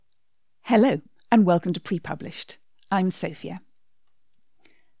Hello, and welcome to Pre-Published. I'm Sophia.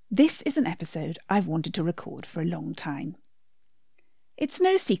 This is an episode I've wanted to record for a long time. It's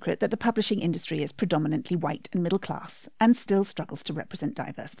no secret that the publishing industry is predominantly white and middle class and still struggles to represent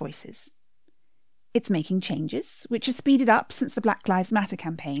diverse voices. It's making changes, which have speeded up since the Black Lives Matter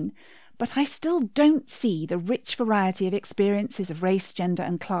campaign, but I still don't see the rich variety of experiences of race, gender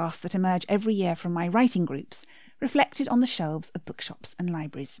and class that emerge every year from my writing groups reflected on the shelves of bookshops and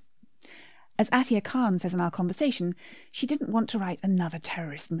libraries. As Atia Khan says in our conversation, she didn't want to write another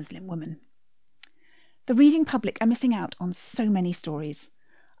terrorist Muslim woman. The reading public are missing out on so many stories.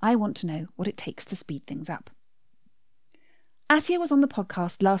 I want to know what it takes to speed things up. Atia was on the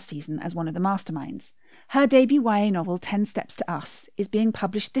podcast last season as one of the masterminds. Her debut YA novel, 10 Steps to Us, is being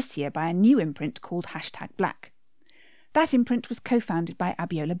published this year by a new imprint called #Black. That imprint was co-founded by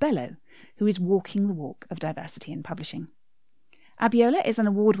Abiola Bello, who is walking the walk of diversity in publishing. Abiola is an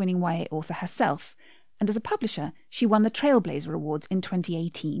award-winning YA author herself, and as a publisher, she won the Trailblazer Awards in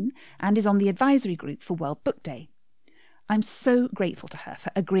 2018 and is on the advisory group for World Book Day. I'm so grateful to her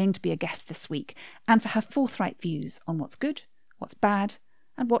for agreeing to be a guest this week and for her forthright views on what's good, what's bad,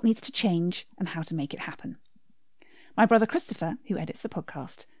 and what needs to change and how to make it happen. My brother Christopher, who edits the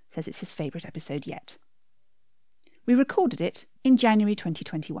podcast, says it's his favourite episode yet. We recorded it in January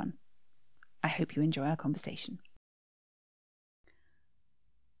 2021. I hope you enjoy our conversation.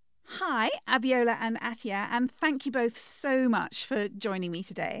 Hi, Abiola and Atia, and thank you both so much for joining me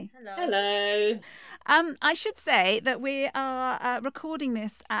today. Hello. I should say that we are recording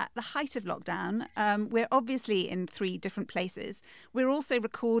this at the height of lockdown. We're obviously in 3 different places. We're also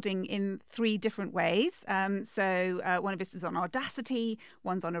recording in 3 different ways. So one of us is on Audacity,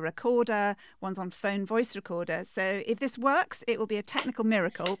 one's on a recorder, one's on phone voice recorder. So if this works, it will be a technical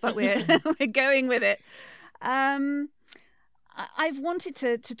miracle, but we're we're going with it. I've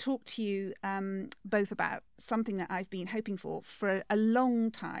wanted to talk to you both about something that I've been hoping for a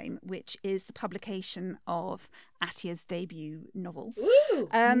long time, which is the publication of Atia's debut novel. Woo!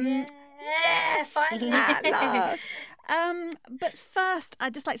 Yes, finally. at last. But first,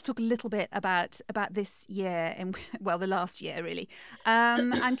 I'd just like to talk a little bit about this year, the last year, really.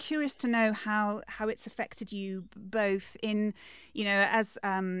 I'm curious to know how it's affected you both in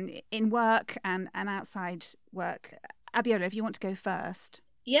work and outside work. Abiola, if you want to go first.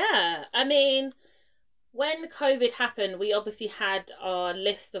 Yeah, I mean, when COVID happened, we obviously had our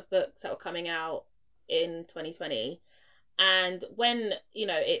list of books that were coming out in 2020. And when,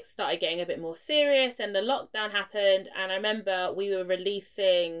 it started getting a bit more serious and the lockdown happened, and I remember we were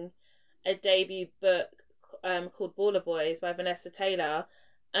releasing a debut book called Baller Boys by Vanessa Taylor.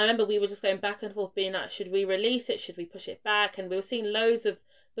 I remember we were just going back and forth being like, should we release it? Should we push it back? And we were seeing loads of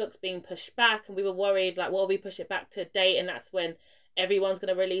books being pushed back, and we were worried, like, well, we push it back to a date and that's when everyone's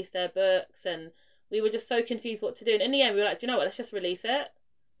going to release their books, and we were just so confused what to do. And in the end we were like, do you know what, let's just release it.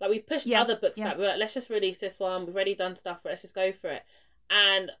 Like, we pushed other books back. We were like, let's just release this one, we've already done stuff, let's just go for it.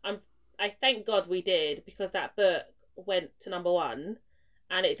 And I thank God we did, because that book went to number 1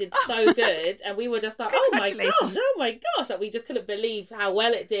 and it did so good. And we were just like, oh my gosh, like, we just couldn't believe how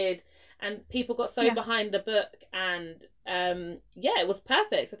well it did. And people got so behind the book, and it was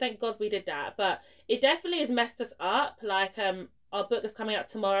perfect. So thank God we did that. But it definitely has messed us up. Like, our book is coming out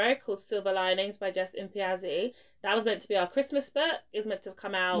tomorrow called Silver Linings by Jess Impiazzi. That was meant to be our Christmas book. It was meant to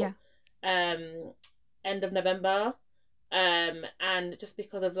come out end of November. And just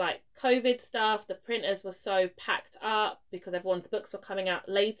because of like COVID stuff, the printers were so packed up because everyone's books were coming out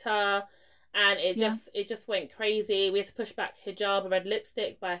later. And it just went crazy. We had to push back Hijab and Red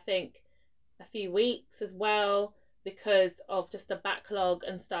Lipstick by, I think, a few weeks as well, because of just the backlog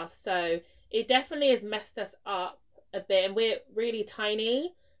and stuff. So it definitely has messed us up a bit, and we're really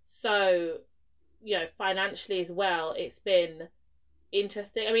tiny, so financially as well, it's been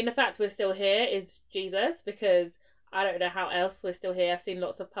interesting. I mean, the fact we're still here is Jesus, because I don't know how else we're still here. I've seen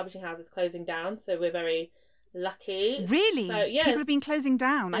lots of publishing houses closing down, so we're very lucky. Really? So, people have been closing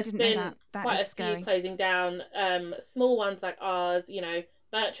down. I didn't know that. That quite is scary. a few closing down. Small ones like ours,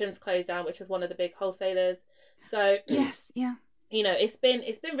 Bertram's closed down, which is one of the big wholesalers. So yes, yeah. It's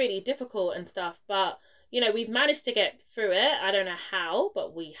been really difficult and stuff, but we've managed to get through it. I don't know how,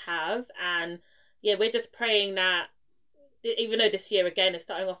 but we have. And we're just praying that, even though this year again is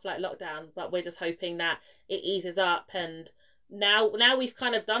starting off like lockdown, but we're just hoping that it eases up. And now we've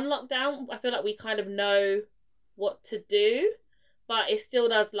kind of done lockdown, I feel like we kind of know what to do. But it still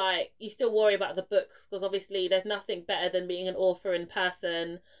does, like, you still worry about the books, because obviously there's nothing better than being an author in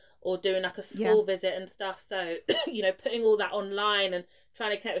person or doing like a school visit and stuff. So, putting all that online and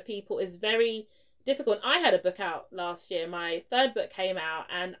trying to connect with people is very difficult. I had a book out last year. My third book came out,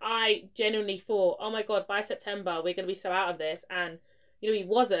 and I genuinely thought, oh my God, by September we're going to be so out of this. And he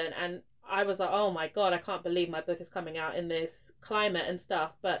wasn't. And I was like, oh my God, I can't believe my book is coming out in this climate and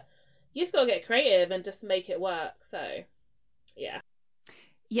stuff. But you just got to get creative and just make it work. So yeah.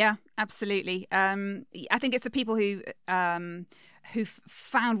 Yeah, absolutely. I think it's the people who've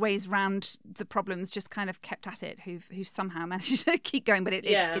found ways around the problems, just kind of kept at it, who've somehow managed to keep going. But it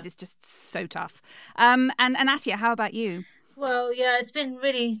is just so tough. And Atia, how about you? Well, yeah, it's been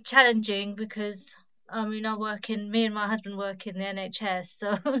really challenging because me and my husband work in the NHS,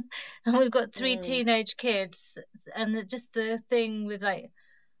 so and we've got 3 teenage kids, and just the thing with like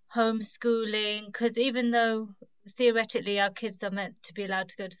homeschooling, because even though theoretically our kids are meant to be allowed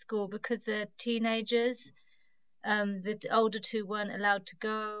to go to school, because they're teenagers, the older 2 weren't allowed to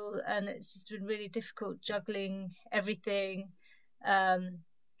go, and it's just been really difficult juggling everything,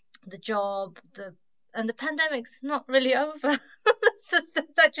 the job, and the pandemic's not really over.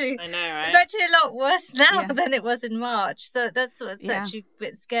 It's actually, I know, right? It's actually a lot worse now than it was in March, so that's what's actually a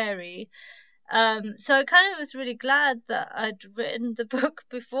bit scary. So I kind of was really glad that I'd written the book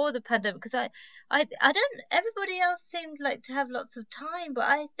before the pandemic, because I don't. Everybody else seemed like to have lots of time, but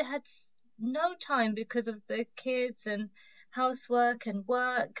I had no time because of the kids and housework and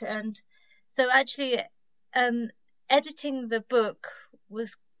work, and so actually, editing the book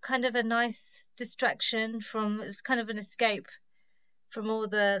was kind of a nice distraction it's kind of an escape from all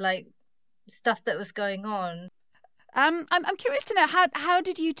the like stuff that was going on. I'm curious to know how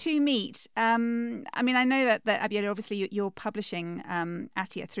did you two meet? I mean, I know that Abiola, obviously you're publishing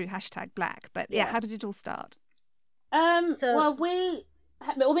Atia through #Black, but how did it all start? Well, me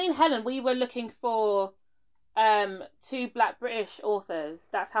and Helen, we were looking for 2 Black British authors.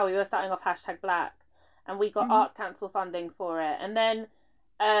 That's how we were starting off #Black, and we got Arts Council funding for it. And then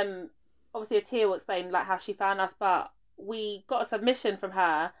obviously Atia will explain like how she found us, but we got a submission from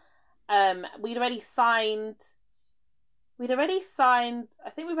her. We'd already signed. I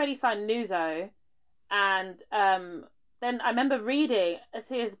think we've already signed Nuzo, and then I remember reading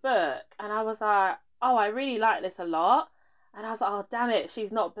Atia's book, and I was like, oh, I really like this a lot. And I was like, oh, damn it,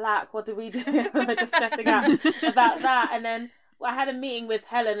 she's not Black. What do we do? We're just stressing out about that. And then I had a meeting with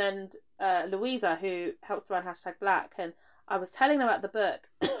Helen and Louisa, who helps to run #Black, and I was telling them about the book,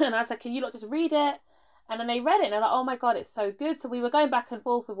 and I said, can you not just read it? And then they read it, and they're like, oh my God, it's so good. So we were going back and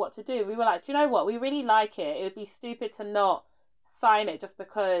forth with what to do. We were like, do you know what? We really like it. It would be stupid to not sign it just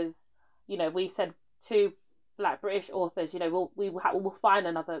because, we said 2 Black British authors. We'll find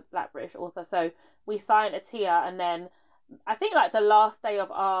another Black British author. So we signed Atia, and then I think like the last day of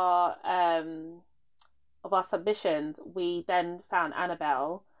our submissions, we then found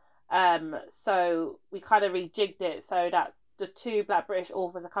Annabelle. So we kind of rejigged it so that the 2 Black British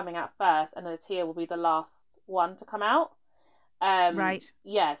authors are coming out first, and then Atia will be the last one to come out. Right.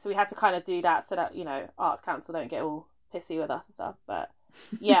 Yeah, so we had to kind of do that so that, Arts Council don't get all pissy with us and stuff. But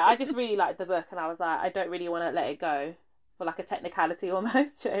yeah, I just really liked the book, and I was like, I don't really want to let it go for like a technicality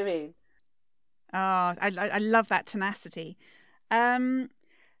almost. Do you know what I mean? Oh, I love that tenacity.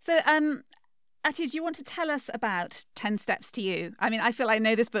 Atia, do you want to tell us about 10 Steps to You? I mean, I feel I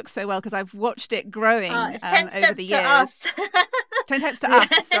know this book so well because I've watched it growing over the years. 10 Steps to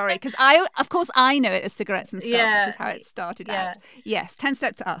Us, sorry, because I know it as Cigarettes and Skulls, which is how it started out. Yes, 10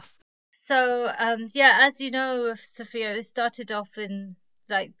 Steps to Us. So, as you know, Sophia, it started off in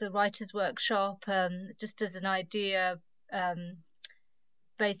like the writer's workshop, just as an idea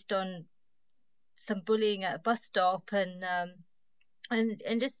based on some bullying at a bus stop, and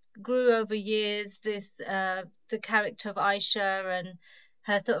just grew over years. This the character of Aisha and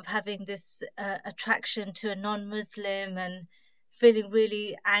her sort of having this attraction to a non-Muslim and feeling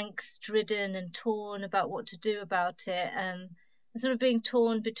really angst-ridden and torn about what to do about it, and sort of being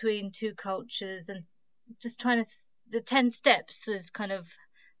torn between 2 cultures, and just trying to. The 10 steps was kind of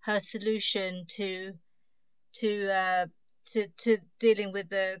her solution to dealing with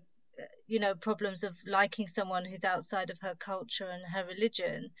the problems of liking someone who's outside of her culture and her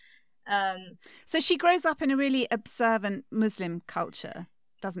religion. So she grows up in a really observant Muslim culture,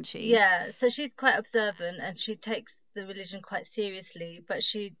 doesn't she? Yeah, so she's quite observant and she takes the religion quite seriously, but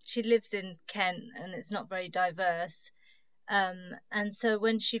she lives in Kent and it's not very diverse. And so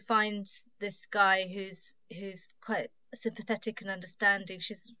when she finds this guy who's quite sympathetic and understanding,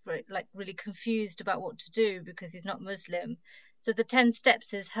 she's really confused about what to do because he's not Muslim. So the 10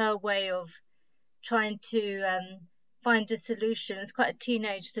 steps is her way of trying to find a solution. It's quite a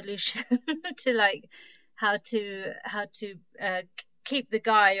teenage solution to like how to keep the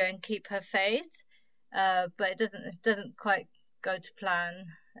guy and keep her faith, but it doesn't quite go to plan.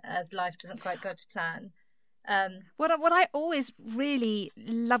 as life doesn't quite go to plan. What I always really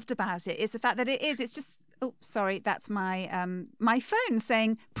loved about it is the fact that it's just, oh, sorry, that's my my phone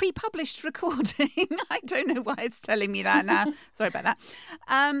saying pre-published recording. I don't know why it's telling me that now. Sorry about that.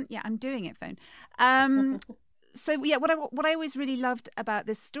 Yeah, I'm doing it, phone. So yeah, what I always really loved about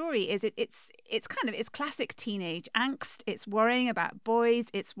this story is it's classic teenage angst. It's worrying about boys.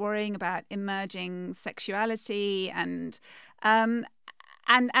 It's worrying about emerging sexuality and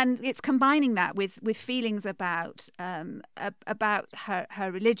it's combining that with feelings about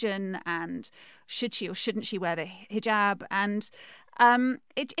her religion and should she or shouldn't she wear the hijab, and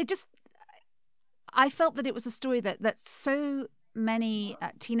it just, I felt that it was a story that so many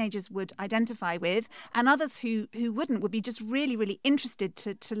teenagers would identify with, and others who wouldn't would be just really, really interested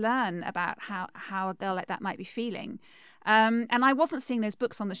to learn about how a girl like that might be feeling. And I wasn't seeing those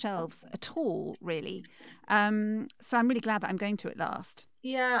books on the shelves at all, really. So I'm really glad that I'm going to at last.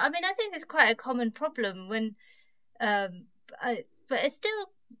 Yeah, I mean, I think it's quite a common problem when, but it's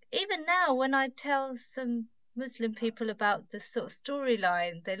still, even now, when I tell some Muslim people about this sort of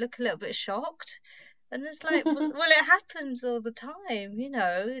storyline, they look a little bit shocked. And it's like, well, it happens all the time, you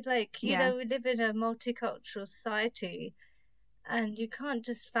know, like, you know, we live in a multicultural society, and you don't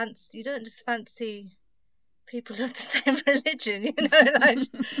just fancy people of the same religion, you know, like,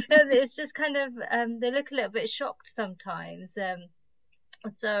 it's just kind of, they look a little bit shocked sometimes.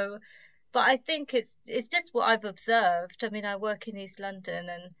 So, but I think it's just what I've observed. I mean, I work in East London,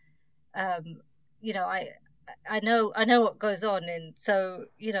 and, you know, I know what goes on, and so,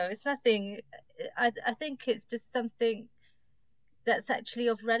 you know, it's nothing. I think it's just something that's actually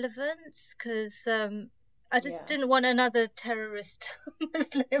of relevance, because I just didn't want another terrorist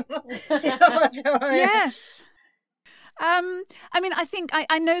Muslim. Do you know what I mean? Yes. I mean, I think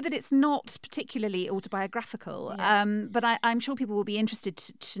I know that it's not particularly autobiographical, but I'm sure people will be interested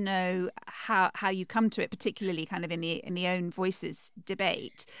to know how you come to it, particularly kind of in the Own Voices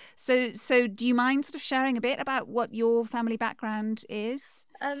debate. So do you mind sort of sharing a bit about what your family background is?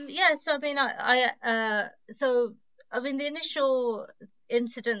 Yeah. So I mean, I mean, the initial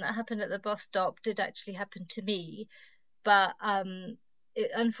incident that happened at the bus stop did actually happen to me, but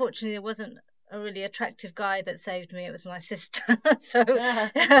unfortunately, there wasn't a really attractive guy that saved me. It was my sister. so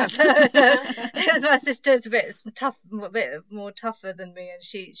it was my sister. It's a bit more tougher than me, and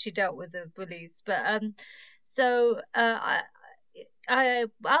she dealt with the bullies. But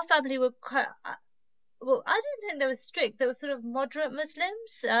our family were quite. Well, I don't think they were strict. They were sort of moderate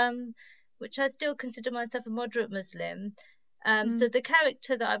Muslims, which I still consider myself a moderate Muslim. So the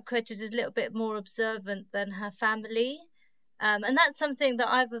character that I've created is a little bit more observant than her family. And that's something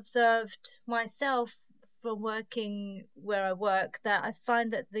that I've observed myself from working where I work, that I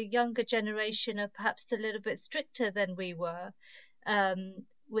find that the younger generation are perhaps a little bit stricter than we were,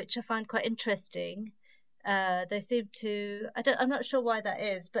 which I find quite interesting. They seem to, I'm not sure why that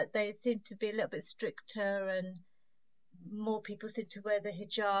is, but they seem to be a little bit stricter, and more people seem to wear the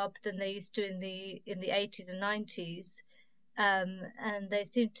hijab than they used to in the 80s and 90s. And they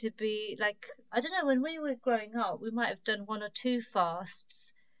seem to be like, I don't know, when we were growing up, we might have done one or two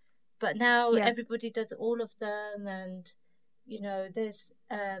fasts, but now everybody does all of them, and, you know, there's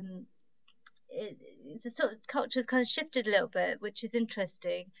the sort of culture's kind of shifted a little bit, which is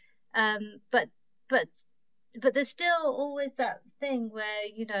interesting. But there's still always that thing where,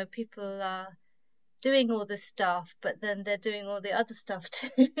 you know, people are doing all this stuff, but then they're doing all the other stuff too,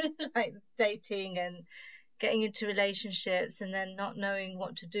 like dating and getting into relationships, and then not knowing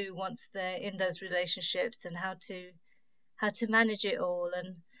what to do once they're in those relationships, and how to manage it all.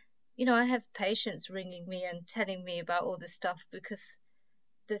 And, you know, I have patients ringing me and telling me about all this stuff because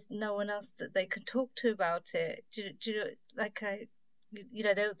there's no one else that they can talk to about it. Do you know, like, you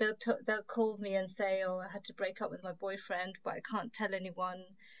know, they'll call me and say, oh, I had to break up with my boyfriend, but I can't tell anyone,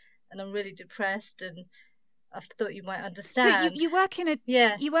 and I'm really depressed, and I thought you might understand. So you work in a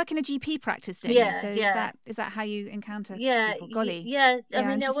GP practice, don't you? So is that how you encounter people? Golly. Yeah. I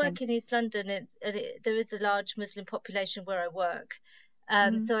mean, I work in East London. There is a large Muslim population where I work,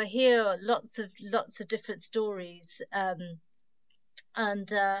 so I hear lots of different stories,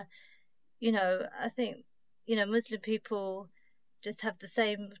 and you know, I think, you know, Muslim people just have the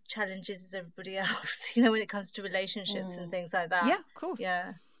same challenges as everybody else, you know, when it comes to relationships and things like that. Yeah, of course.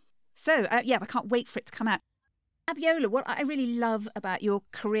 Yeah. So I can't wait for it to come out. Abiola, what I really love about your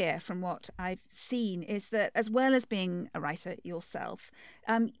career, from what I've seen, is that as well as being a writer yourself,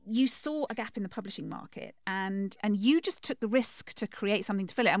 you saw a gap in the publishing market, and you just took the risk to create something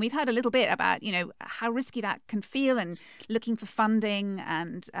to fill it. And we've heard a little bit about, you know, how risky that can feel, and looking for funding,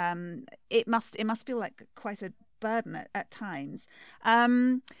 and it must feel like quite a burden at times.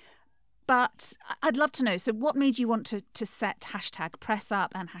 But I'd love to know, so what made you want to set hashtag press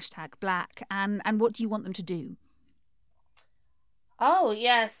up and hashtag black, and what do you want them to do? Oh,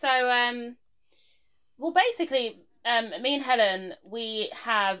 yeah. So, well, basically, me and Helen, we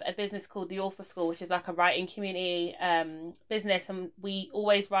have a business called The Author School, which is like a writing community business. And we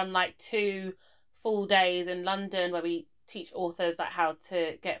always run like 2 full days in London where we teach authors like how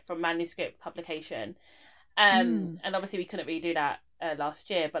to get from manuscript publication. And obviously we couldn't really do that last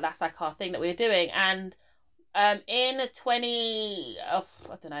year, but that's like our thing that we were doing. And in I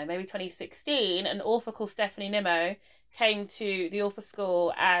don't know, maybe 2016, an author called Stephanie Nimmo came to The Author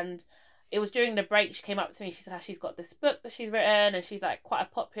School, and it was during the break. She came up to me, she said how she's got this book that she's written, and she's like quite a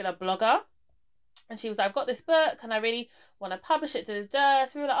popular blogger, and she was like, I've got this book and I really want to publish it. So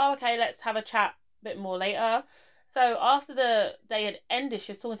we were like, oh, okay, let's have a chat a bit more later. So after the day had ended,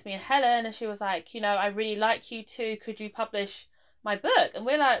 she was talking to me and Helen, and she was like, I really like you too, could you publish my book? And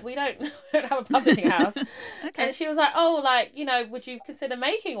we're like, we don't have a publishing house. Okay. And she was like, oh, like, would you consider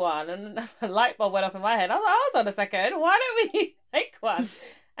making one? And a light bulb went off in my head. I was like, hold on a second, why don't we make one?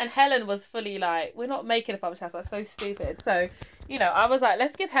 And Helen was fully like, we're not making a publishing house, that's so stupid. So, I was like,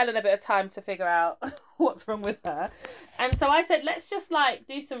 let's give Helen a bit of time to figure out what's wrong with her. And so I said, let's just like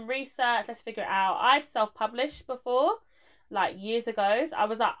do some research, let's figure it out. I've self-published before, like years ago. So I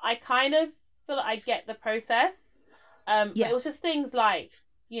was like, I kind of feel like I get the process. But it was just things like,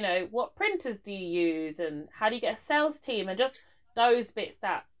 what printers do you use, and how do you get a sales team, and just those bits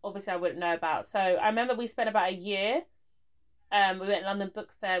that obviously I wouldn't know about. So I remember we spent about a year. We went to London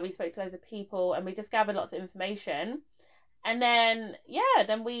Book Fair, we spoke to loads of people, and we just gathered lots of information. And then,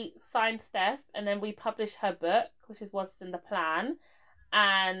 then we signed Steph, and then we published her book, which is what's in the plan.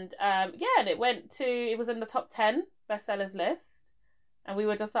 And and it was in the top 10 bestsellers list. And we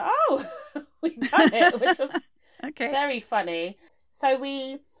were just like, oh, we've done it, which was very funny. So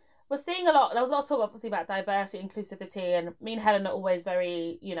we were seeing there was a lot of talk obviously about diversity, inclusivity, and me and Helen are always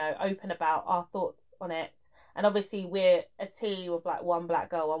very, open about our thoughts on it. And obviously we're a team of like one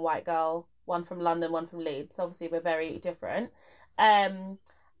black girl, one white girl, one from London, one from Leeds. So obviously we're very different.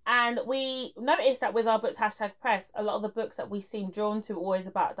 And we noticed that with our books, hashtag press, a lot of the books that we seemed drawn to were always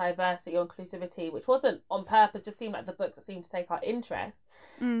about diversity or inclusivity, which wasn't on purpose, just seemed like the books that seemed to take our interest.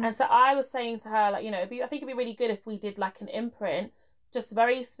 And so I was saying to her, like, I think it'd be really good if we did like an imprint just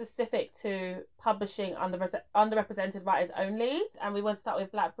very specific to publishing underrepresented writers only. And we want to start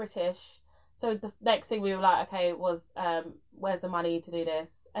with Black British. So the next thing we were like, okay, was where's the money to do this?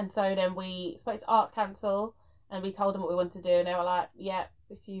 And so then we spoke to Arts Council and we told them what we wanted to do, and they were like, yeah,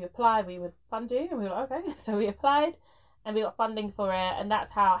 if you apply we would fund you. And we were like, okay. So we applied and we got funding for it, and that's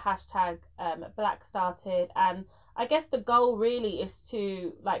how hashtag Black started. And I guess the goal really is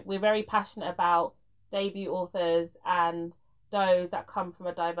to, like, we're very passionate about debut authors and those that come from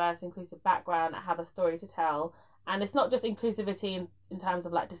a diverse, inclusive background that have a story to tell. And it's not just inclusivity in terms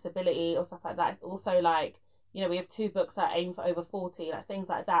of like disability or stuff like that. It's also like, we have 2 books that aim for over 40, like things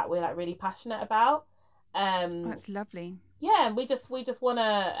like that we're like really passionate about. That's lovely. Yeah, and we just want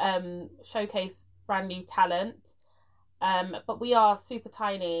to showcase brand new talent. But we are super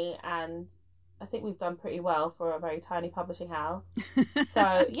tiny, and I think we've done pretty well for a very tiny publishing house.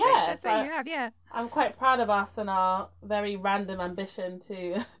 So I'm quite proud of us and our very random ambition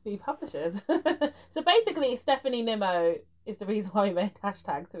to be publishers. So basically, Stephanie Nimmo is the reason why we made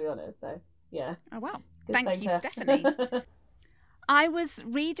hashtag, to be honest. So yeah. Oh wow! Thank you, Stephanie. I was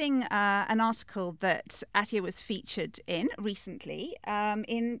reading an article that Atia was featured in recently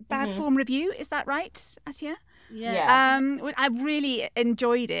in Bad Form Review. Is that right, Atia? Yeah. I really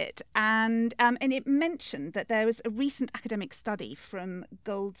enjoyed it, and it mentioned that there was a recent academic study from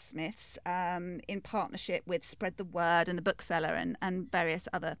Goldsmiths in partnership with Spread the Word and the Bookseller and various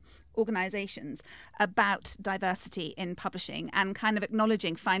other organisations about diversity in publishing, and kind of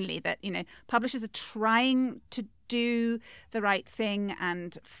acknowledging finally that publishers are trying to do the right thing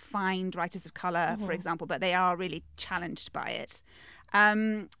and find writers of colour, for example, but they are really challenged by it.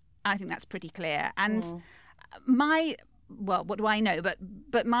 I think that's pretty clear. And what do I know?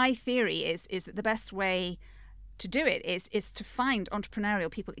 But my theory is that the best way to do it is to find entrepreneurial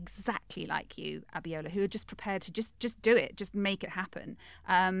people exactly like you, Abiola, who are just prepared to just do it, just make it happen.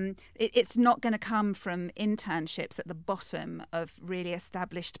 It's not going to come from internships at the bottom of really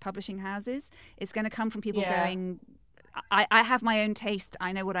established publishing houses. It's going to come from people going, I have my own taste,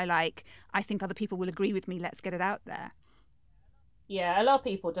 I know what I like, I think other people will agree with me, let's get it out there. Yeah, a lot of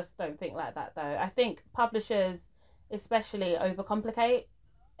people just don't think like that, though. I think publishers especially overcomplicate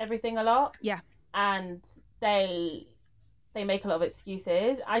everything a lot. Yeah. And they they make a lot of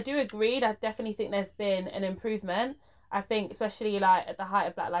excuses. I do agree. I definitely think there's been an improvement. I think especially like at the height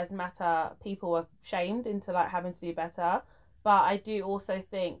of Black Lives Matter, people were shamed into like having to do better. But I do also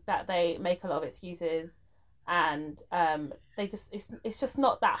think that they make a lot of excuses, and they just it's just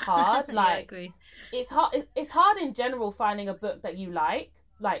not that hard. Yeah, Like, I agree. It's hard in general finding a book that you like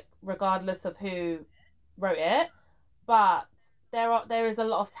regardless of who wrote it. But there is a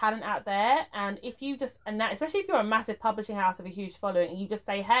lot of talent out there, and if you just, and that, especially if you're a massive publishing house with a huge following, and you just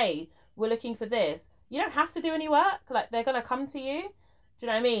say, hey, we're looking for this, you don't have to do any work. Like, they're gonna come to you. Do you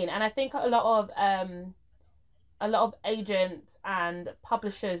know what I mean? And I think a lot of agents and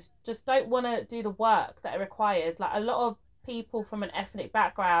publishers just don't want to do the work that it requires. Like, a lot of people from an ethnic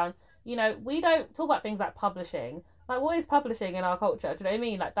background, you know, we don't talk about things like publishing. Like, what is publishing in our culture? Do you know what I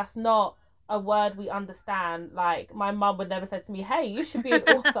mean? Like, that's not a word we understand. Like, my mum would never say to me, hey, you should be an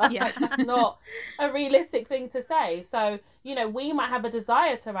author. Yeah. Like, that's not a realistic thing to say. So, you know, we might have a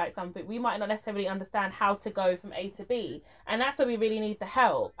desire to write something, we might not necessarily understand how to go from A to B, and that's where we really need the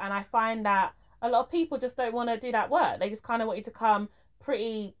help. And I find that a lot of people just don't want to do that work. They just kind of want you to come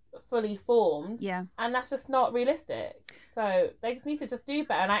pretty fully formed, Yeah. and that's just not realistic. So they just need to just do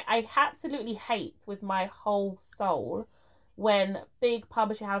better. And I absolutely hate with my whole soul when big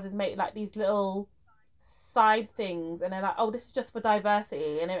publishing houses make like these little side things, and they're like, oh, this is just for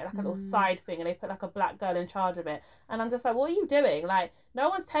diversity, and they make like a little side thing, and they put like a black girl in charge of it, and I'm just like, what are you doing? Like, no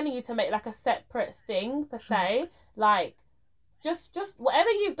one's telling you to make like a separate thing per se. Like, just whatever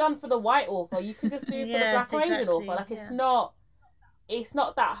you've done for the white author, you can just do for the Yes, black or Asian exactly, author. Like, yeah. it's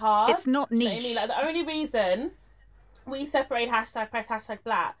not that hard. It's not Do you know what I niche. mean? Like, the only reason we separate #press,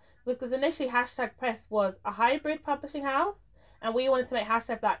 #black was because initially #press was a hybrid publishing house, and we wanted to make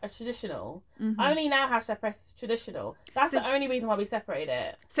 #black a traditional. Only now #press is traditional. That's the only reason why we separate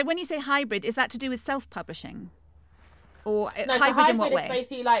it. So when you say hybrid, is that to do with self-publishing? Or No, so hybrid in what hybrid is way?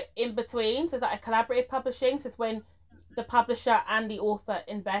 basically like in between. So it's like a collaborative publishing. So it's when the publisher and the author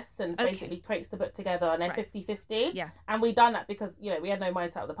invests and basically creates the book together, and they're 50-50. Yeah. And we done that because, you know, we had no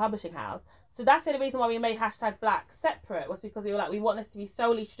mindset of the publishing house. So that's the reason why we made #black separate, was because we were like, we want this to be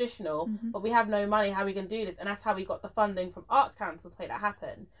solely traditional, but we have no money. How are we going to do this? And that's how we got the funding from Arts Council to make that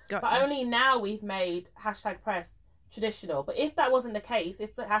happen. But only now we've made #press traditional. But if that wasn't the case,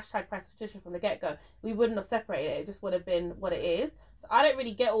 if the #press was traditional from the get-go, we wouldn't have separated it. It just would have been what it is. So I don't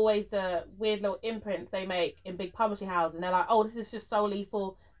really get always the weird little imprints they make in big publishing houses, and they're like, oh, this is just solely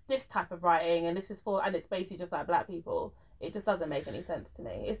for this type of writing, and this is for, and it's basically just like black people. It just doesn't make any sense to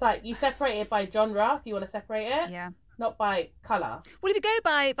me. It's like, you separate it by genre if you want to separate it, Yeah. not by colour. Well, if you go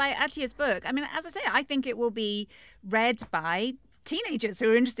by Atia's book, I mean, as I say, I think it will be read by teenagers who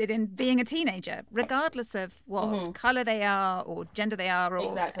are interested in being a teenager, regardless of what colour they are or gender they are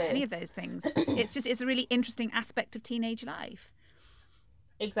or any of those things. It's a really interesting aspect of teenage life.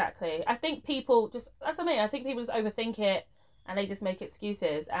 Exactly. I think people just, that's what I mean, I think people just overthink it and they just make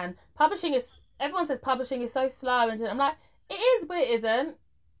excuses. And publishing is, everyone says publishing is so slow, and I'm like, it is, but it isn't.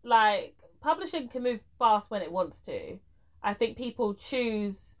 Like, publishing can move fast when it wants to. I think people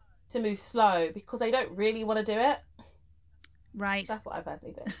choose to move slow because they don't really want to do it. Right. That's what I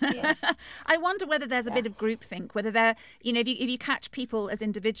personally think. I wonder whether there's a bit of groupthink, whether they're, you know, if you catch people as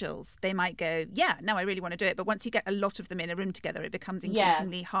individuals, they might go, yeah, no, I really want to do it. But once you get a lot of them in a room together, it becomes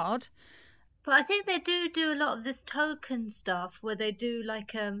increasingly hard. But I think they do a lot of this token stuff where they do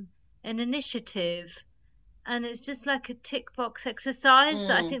like an initiative, and it's just like a tick box exercise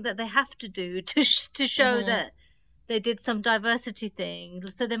that I think that they have to do to show that they did some diversity thing.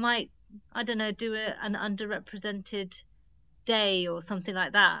 So they might, I don't know, do an underrepresented day or something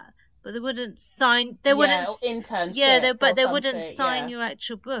like that, but they wouldn't sign. They wouldn't internship. Yeah, but they wouldn't something, sign your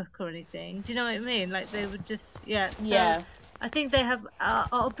actual book or anything. Do you know what I mean? Like, they would just So I think they have are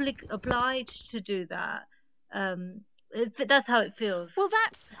obliged to do that. That's how it feels. Well,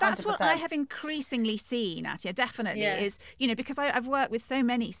 that's what 100%. I have increasingly seen, Atia, definitely, is, you know, because I've worked with so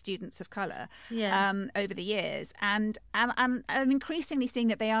many students of colour over the years, and I'm increasingly seeing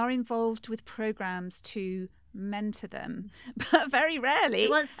that they are involved with programmes to mentor them, but very rarely,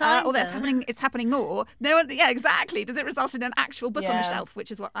 although it's happening more. No one, exactly. Does it result in an actual book on the shelf, which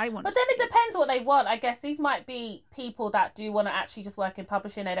is what I want? But then it depends what they want. I guess these might be people that do want to actually just work in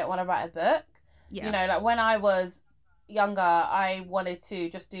publishing. They don't want to write a book. Yeah. You know, like when I was younger, I wanted to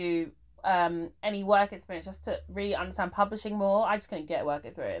just do any work experience just to really understand publishing more. I just couldn't get work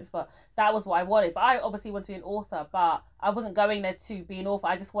experience, but that was what I wanted. But I obviously want to be an author, but I wasn't going there to be an author.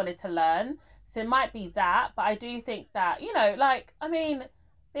 I just wanted to learn. So it might be that, but I do think that, you know, like, I mean,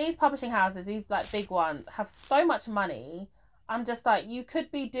 these publishing houses, these like big ones, have so much money. I'm just like, you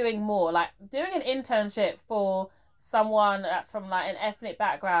could be doing more, like doing an internship for someone that's from like an ethnic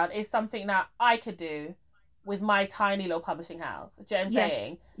background is something that I could do with my tiny little publishing house. Do you know what I'm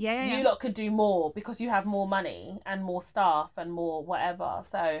saying? Yeah. You lot could do more because you have more money and more staff and more whatever.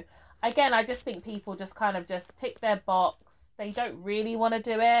 So again, I just think people just kind of just tick their box. They don't really want to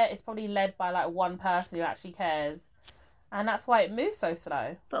do it. It's probably led by like one person who actually cares. And that's why it moves so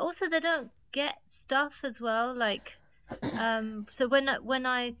slow. But also they don't get stuff as well. Like, so when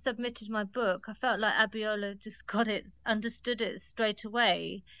I submitted my book, I felt like Abiola just understood it straight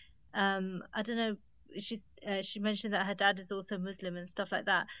away. I don't know. She mentioned that her dad is also Muslim and stuff like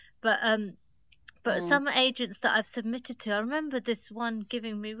that. But some agents that I've submitted to, I remember this one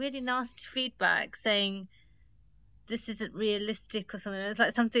giving me really nasty feedback saying this isn't realistic or something. It was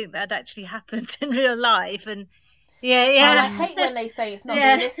like something that had actually happened in real life. And yeah. I hate when they say it's not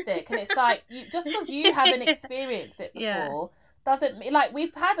realistic, and it's like just because you haven't experienced it before doesn't mean, like,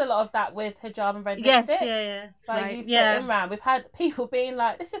 we've had a lot of that with hijab and red lipstick. Like you said, Imran, we've had people being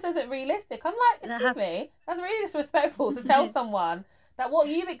like, this just isn't realistic. I'm like, excuse me, that's really disrespectful to tell someone that what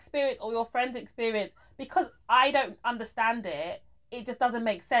you've experienced or your friends experience, because I don't understand it, it just doesn't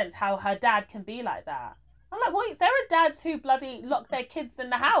make sense how her dad can be like that. I'm like, well, there are dads who bloody lock their kids in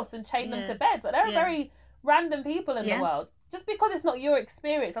the house and chain them to bed. So there are very random people in the world. Just because it's not your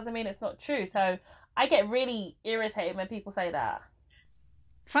experience doesn't mean it's not true. So I get really irritated when people say that.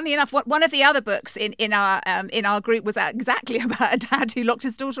 Funny enough, one of the other books in our group was exactly about a dad who locked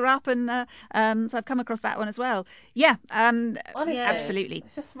his daughter up, and so I've come across that one as well. Yeah, honestly, absolutely.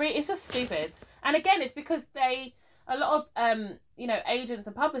 It's just stupid. And again, it's because a lot of agents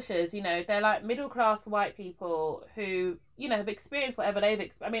and publishers, they're like middle class white people who have experienced whatever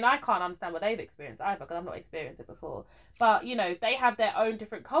they've I mean, I can't understand what they've experienced either because I've not experienced it before. But they have their own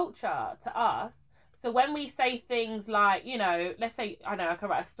different culture to us. So when we say things like, let's say, I could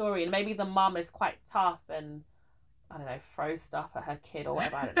write a story and maybe the mum is quite tough and, throw stuff at her kid or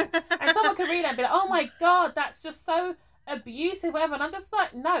whatever, I don't know. And someone could read it and be like, oh my God, that's just so abusive, whatever. And I'm just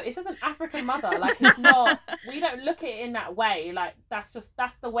like, no, it's just an African mother. Like, it's not, we don't look at it in that way. Like, that's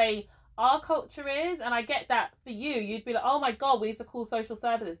the way our culture is. And I get that for you'd be like, oh my God, we need to call social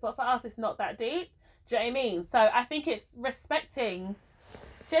services. But for us, it's not that deep. Do you know what I mean? So I think it's respecting...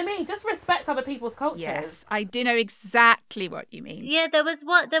 Do you know what I mean? Just respect other people's cultures. Yes, I do know exactly what you mean. Yeah, there was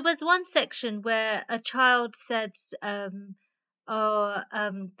one section where a child said that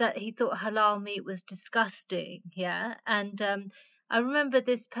he thought halal meat was disgusting. Yeah, and I remember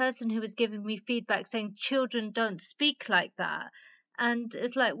this person who was giving me feedback saying children don't speak like that. And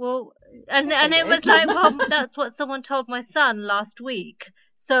it's like, well, and it was like, well, that's what someone told my son last week.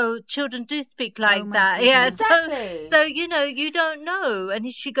 So children do speak like that. Goodness. Yeah. Exactly. So, you don't know.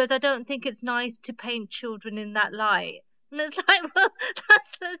 And she goes, I don't think it's nice to paint children in that light. And it's like, well,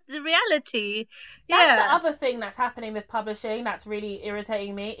 that's the reality. That's the other thing that's happening with publishing that's really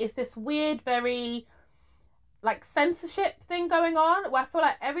irritating me, is this weird, very like censorship thing going on where I feel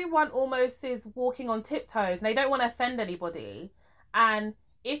like everyone almost is walking on tiptoes and they don't want to offend anybody. And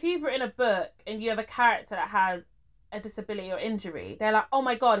if you've written a book and you have a character that has a disability or injury, they're like, oh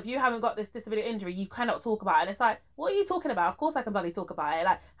my God, if you haven't got this disability or injury, you cannot talk about it. And it's like, what are you talking about? Of course I can bloody talk about it.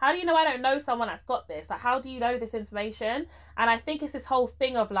 Like, how do you know I don't know someone that's got this? Like, how do you know this information? And I think it's this whole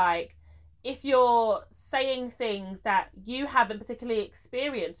thing of like, if you're saying things that you haven't particularly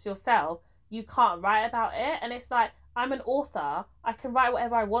experienced yourself, you can't write about it. And it's like, I'm an author. I can write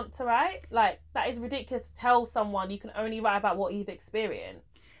whatever I want to write. Like, that is ridiculous to tell someone you can only write about what you've experienced.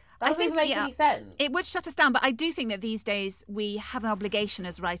 That doesn't even make any sense. It would shut us down, but I do think that these days we have an obligation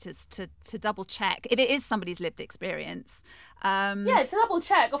as writers to double check if it is somebody's lived experience. To double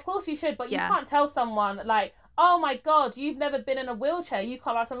check, of course you should, but you can't tell someone like, oh my God, you've never been in a wheelchair, you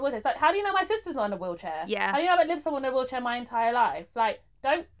can't write someone in a wheelchair. It's like, how do you know my sister's not in a wheelchair? Yeah. How do you know I've lived someone in a wheelchair my entire life? Like,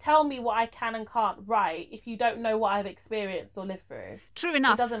 don't tell me what I can and can't write if you don't know what I've experienced or lived through. True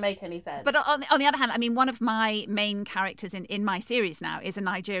enough. It doesn't make any sense. But on the other hand, I mean, one of my main characters in my series now is a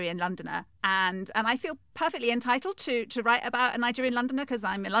Nigerian Londoner. And I feel perfectly entitled to write about a Nigerian Londoner because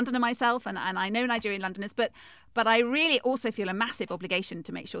I'm a Londoner myself and I know Nigerian Londoners. But I really also feel a massive obligation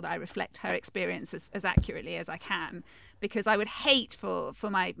to make sure that I reflect her experience as accurately as I can, because I would hate for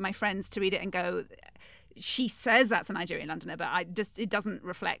my friends to read it and go, she says that's a Nigerian Londoner, but it doesn't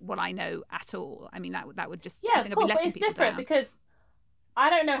reflect what I know at all. I mean, that would just, I think I'd be letting it's people different down. Because I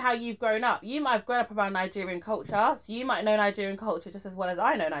don't know how you've grown up. You might have grown up around Nigerian culture, so you might know Nigerian culture just as well as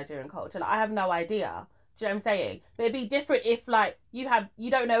I know Nigerian culture. Like, I have no idea. Do you know what I'm saying? But it'd be different if, like, you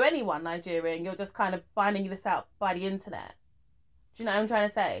don't know anyone Nigerian. You're just kind of finding this out by the internet. Do you know what I'm trying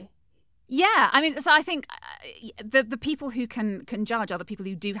to say? Yeah, I mean, so I think the people who can judge are the people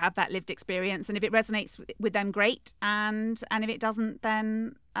who do have that lived experience, and if it resonates with them, great, and if it doesn't,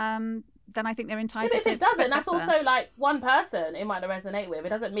 then I think they're entitled. But if to it doesn't, that's better. also like one person it might not resonate with. It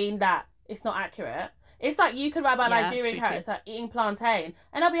doesn't mean that it's not accurate. It's like you could write about a Nigerian character eating plantain,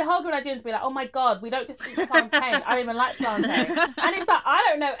 and there'll be a whole group of Nigerians be like, "Oh my god, we don't just eat plantain. I don't even like plantain." And it's like, I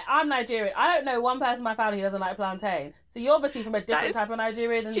don't know. I'm Nigerian. I don't know one person in my family who doesn't like plantain. So you're obviously from a different type of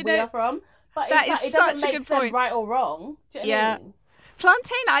Nigerian than we are from. But it's like, it doesn't make them right or wrong. Do you know what I mean?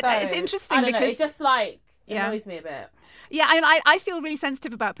 Plantain. It's interesting because it just like annoys me a bit. Yeah, I feel really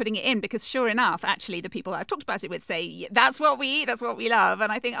sensitive about putting it in because sure enough, actually, the people I've talked about it with say, that's what we eat, that's what we love.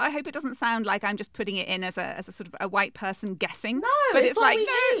 And I think, I hope it doesn't sound like I'm just putting it in as a sort of a white person guessing. No, but it's like, no,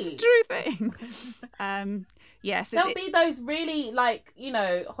 it's a true thing. Yes. There'll be those really, like, you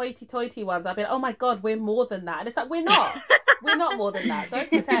know, hoity-toity ones. I'll be like, oh my God, we're more than that. And it's like, we're not. We're not more than that. Don't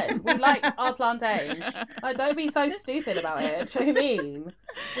pretend. We like our plantain. Like, don't be so stupid about it. Do you know what I mean?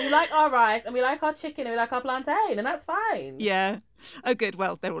 We like our rice and we like our chicken and we like our plantain, and that's fine. Yeah. Oh, good.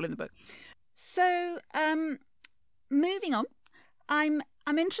 Well, they're all in the book. So, moving on, I'm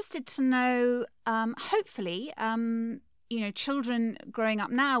interested to know, hopefully, children growing up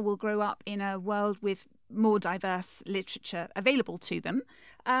now will grow up in a world with more diverse literature available to them.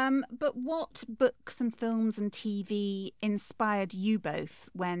 But what books and films and TV inspired you both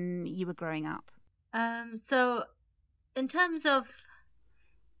when you were growing up? So in terms of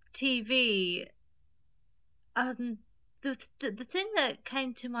TV, the thing that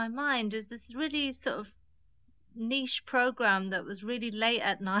came to my mind is this really sort of niche program that was really late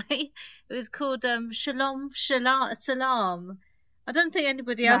at night. It was called Shalom Salam. I don't think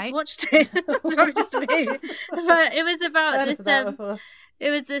anybody else watched it. It's probably just me. But it was about this. It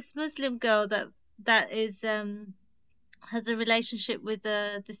was this Muslim girl that is has a relationship with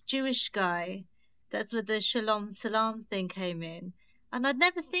this Jewish guy. That's where the Shalom Salam thing came in, and I'd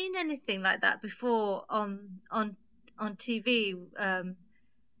never seen anything like that before on TV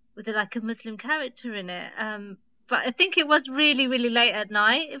with like a Muslim character in it. But I think it was really, really late at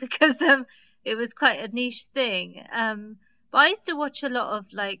night because it was quite a niche thing. But I used to watch a lot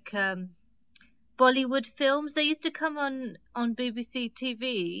of like Bollywood films. They used to come on BBC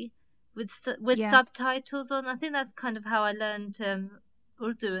TV with subtitles on. I think that's kind of how I learned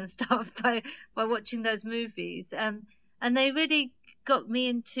Urdu and stuff by watching those movies. And they really got me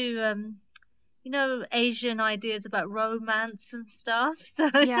into Asian ideas about romance and stuff. So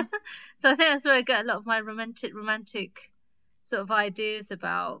yeah. So I think that's where I get a lot of my romantic sort of ideas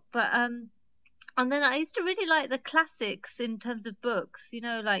about. But and then I used to really like the classics in terms of books,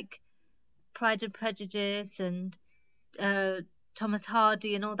 like Pride and Prejudice and Thomas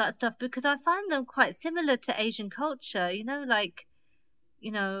Hardy and all that stuff, because I find them quite similar to Asian culture,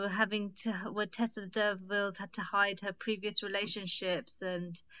 having to, where Tessa D'Urberville had to hide her previous relationships,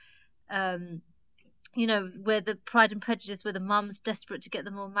 and where the Pride and Prejudice, where the mum's desperate to get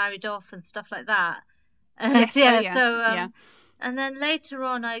them all married off and stuff like that. Yes, and then later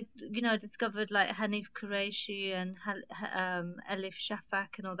on, I discovered like Hanif Qureshi and Elif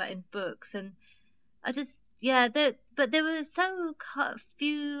Shafak and all that in books, and I just but they were so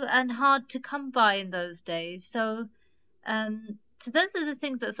few and hard to come by in those days. So those are the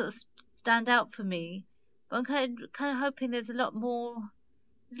things that sort of stand out for me. But I'm kind of hoping there's a lot more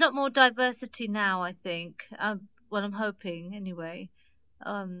diversity now, I think. Well, I'm hoping anyway.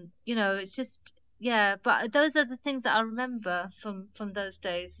 It's just, but those are the things that I remember from those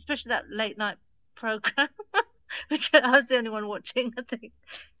days, especially that late night program, which I was the only one watching, I think.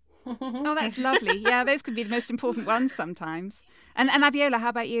 Oh, that's lovely. Yeah, those could be the most important ones sometimes. And Abiola, how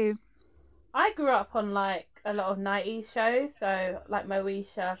about you? I grew up on like a lot of 90s shows, so like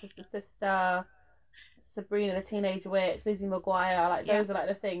Moesha, Sister, Sabrina the Teenage Witch, Lizzie McGuire, like those are like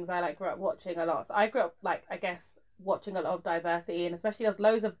the things I like grew up watching a lot. So I grew up like, I guess, watching a lot of diversity, and especially there's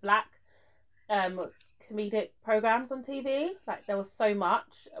loads of black comedic programs on TV. Like there was so much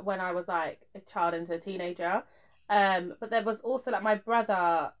when I was like a child into a teenager. But there was also like my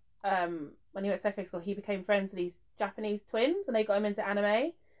brother, when he went to secondary school, he became friends with these Japanese twins and they got him into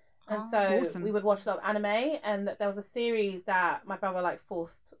anime. And awesome. We would watch a lot of anime, and there was a series that my brother like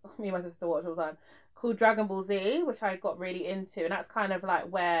forced me and my sister to watch all the time called Dragon Ball Z, which I got really into, and that's kind of like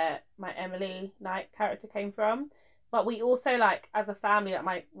where my Emily Knight character came from. But we also, like, as a family,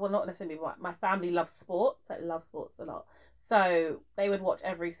 like not necessarily, but my family loves sports. I love sports a lot. So they would watch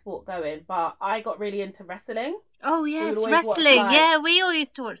every sport going. But I got really into wrestling. Oh, yes, so wrestling. Watch, we all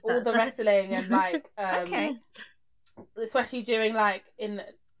used to watch that. All the wrestling and, like, okay. Especially during, like, in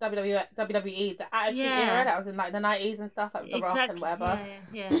WWE, the Attitude Era that was in like the 90s and stuff, like The Rock and whatever.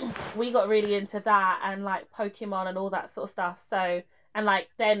 Yeah. We got really into that and like Pokemon and all that sort of stuff. So, and like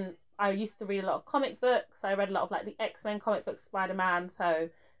then I used to read a lot of comic books. I read a lot of like the X-Men comic books, Spider-Man. So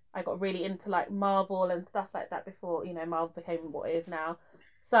I got really into like Marvel and stuff like that before, you know, Marvel became what it is now.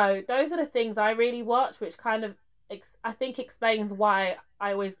 So those are the things I really watch, which kind of I think explains why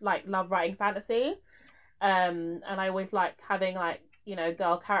I always like love writing fantasy. And I always like having like, you know,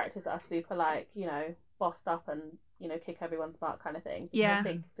 girl characters that are super like, you know, bossed up and, you know, kick everyone's butt kind of thing. Yeah. I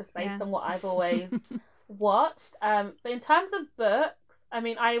think just based on what I've always watched. But in terms of books, I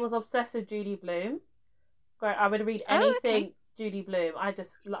mean, I was obsessed with Judy Blume. I would read anything Judy Blume. I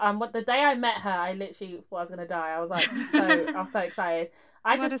just the day I met her, I literally thought I was gonna die. I was like I was so excited.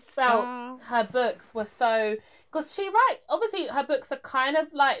 I just felt her books were so, because obviously her books are kind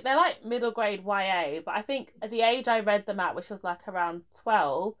of like, they're like middle grade YA, but I think at the age I read them at, which was like around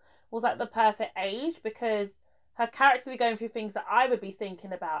 12, was like the perfect age, because her characters would be going through things that I would be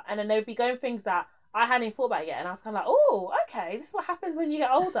thinking about, and then they would be going through things that I hadn't even thought about yet, and I was kind of like, oh, okay, this is what happens when you get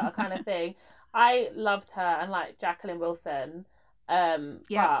older kind of thing. I loved her, and like Jacqueline Wilson.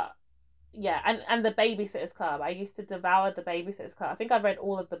 But yeah, and the Babysitter's Club. I used to devour the Babysitter's Club. I think I've read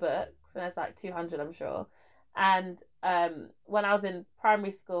all of the books, and there's like 200, I'm sure. And when I was in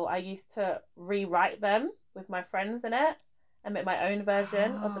primary school, I used to rewrite them with my friends in it and make my own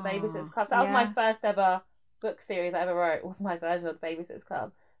version of the Babysitter's Club. So that was my first ever book series I ever wrote, was my version of the Babysitter's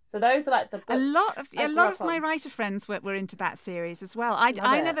Club. So those are like the books. A lot of my writer friends were into that series as well. I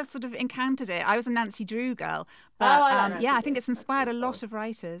never sort of encountered it. I was a Nancy Drew girl, but I think it's inspired a lot of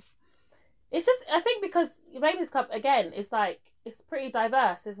writers. It's just, I think because Babysitter's Club, again, it's like, it's pretty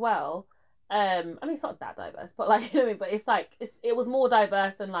diverse as well. I mean, it's not that diverse, but like, you know what I mean? But it's like, it was more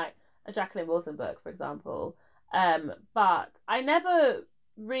diverse than like a Jacqueline Wilson book, for example. But I never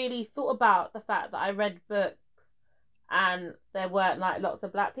really thought about the fact that I read books and there weren't like lots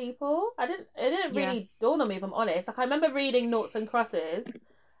of black people. It didn't really dawn on me, if I'm honest. Like, I remember reading Noughts and Crosses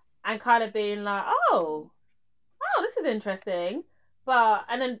and kind of being like, oh, this is interesting. But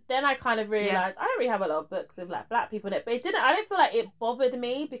and then I kind of realised I don't really have a lot of books with like black people in it. But I don't feel like it bothered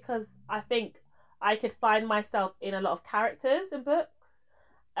me, because I think I could find myself in a lot of characters in books.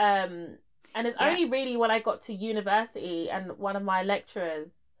 And it's only really when I got to university, and one of my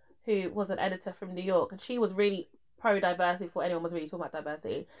lecturers, who was an editor from New York, and she was really pro-diversity before anyone was really talking about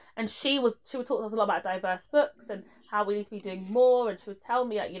diversity, and she would talk to us a lot about diverse books and how we need to be doing more, and she would tell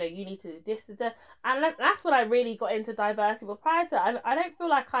me like, you know, you need to do this, and that's when I really got into diversity. But prior to that, I don't feel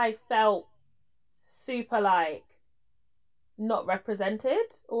like I felt super like not represented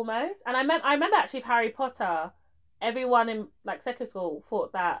almost. And I remember actually with Harry Potter, everyone in like secondary school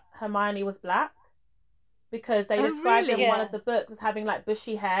thought that Hermione was black, because they described her in one of the books as having like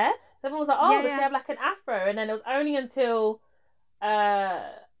bushy hair. So everyone was like, does she have like an afro? And then it was only until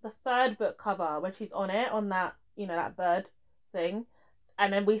the third book cover, when she's on that, you know, that bird thing.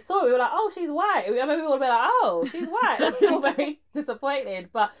 And then we were like, oh, she's white. I remember we all were like, oh, she's white. We were very disappointed.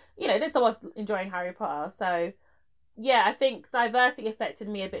 But, you know, this was enjoying Harry Potter. So, yeah, I think diversity affected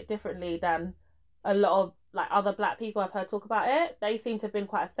me a bit differently than a lot of like other black people I've heard talk about it. They seem to have been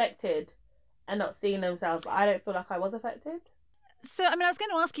quite affected and not seeing themselves, but I don't feel like I was affected. So, I mean, I was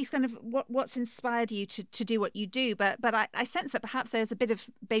going to ask you kind of what's inspired you to do what you do, but I sense that perhaps there's a bit of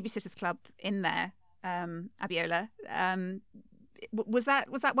Babysitter's Club in there, Abiola. Was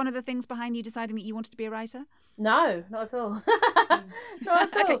that one of the things behind you deciding that you wanted to be a writer? No, not at all.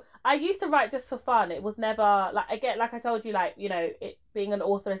 Not at all. Okay. I used to write just for fun. It was never like I told you, like, you know, being an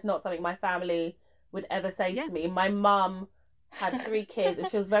author is not something my family would ever say to me. My mum had 3 kids, and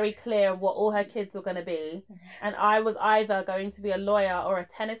she was very clear on what all her kids were going to be, and I was either going to be a lawyer or a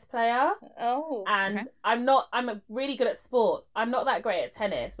tennis player. And I'm really good at sports. I'm not that great at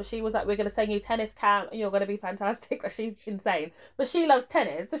tennis, but she was like, we're going to send you tennis camp and you're going to be fantastic. Like, she's insane, but she loves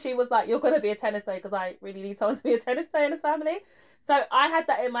tennis, so she was like, you're going to be a tennis player, because I really need someone to be a tennis player in this family. So I had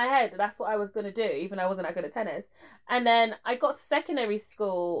that in my head, and that's what I was going to do, even though I wasn't that good at tennis. And then I got to secondary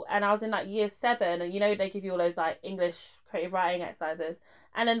school, and I was in like year 7, and you know, they give you all those like English creative writing exercises.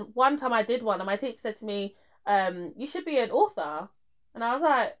 And then one time I did one, and my teacher said to me, you should be an author. And I was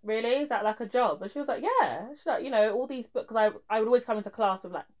like, really? Is that like a job? And she was like, yeah. She's like, you know, all these books, because I would always come into class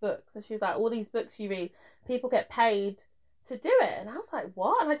with like books, and she was like, all these books you read, people get paid to do it. And I was like,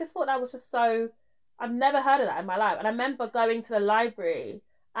 what? And I just thought that was just so, I've never heard of that in my life. And I remember going to the library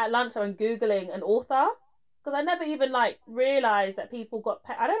at lunchtime and Googling an author, because I never even like realised that people got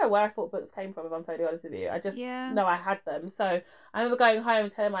paid. I don't know where I thought books came from, if I'm totally honest with you. I just know I had them. So I remember going home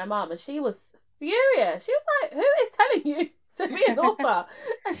and telling my mum, and she was furious. She was like, who is telling you to be an author.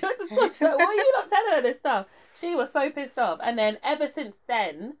 And she went to school. She's like, why are you not telling her this stuff? She was so pissed off. And then ever since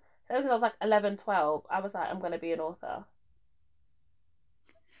then, so ever since I was like 11, 12, I was like, I'm going to be an author.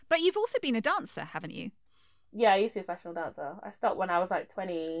 But you've also been a dancer, haven't you? Yeah, I used to be a professional dancer. I stopped when I was like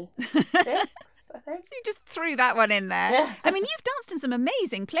 26, I think. So you just threw that one in there. Yeah. I mean, you've danced in some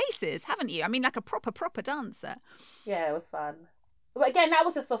amazing places, haven't you? I mean, like a proper dancer. Yeah, it was fun. But again, that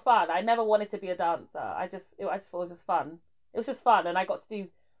was just for fun. I never wanted to be a dancer. I just thought it was just fun. It was just fun, and I got to do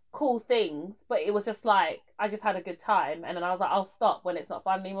cool things. But it was just like I just had a good time, and then I was like, I'll stop when it's not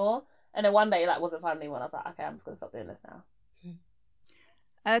fun anymore. And then one day, like, wasn't fun anymore. And I was like, okay, I'm just gonna stop doing this now.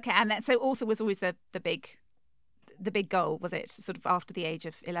 Okay, and then, so author was always the big goal, was it? Sort of after the age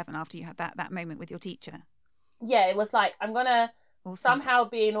of 11, after you had that moment with your teacher. Yeah, it was like I'm gonna somehow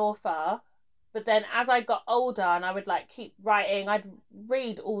be an author. But then as I got older and I would like keep writing, I'd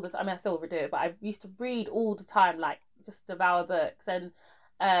read all the time. I mean, I still do it, but I used to read all the time, like just devour books. And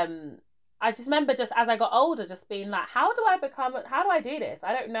I just remember just as I got older, just being like, how do I do this?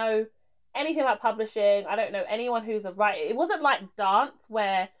 I don't know anything about publishing. I don't know anyone who's a writer. It wasn't like dance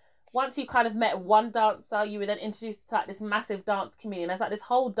where once you kind of met one dancer, you were then introduced to like this massive dance community. And there's like this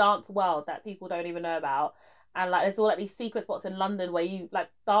whole dance world that people don't even know about. And like there's all like these secret spots in London where you like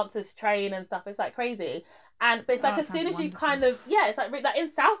dancers train and stuff. It's like crazy. But it's like as soon as you kind of it's like in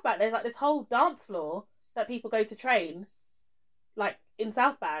South Bank there's like this whole dance floor that people go to train, like in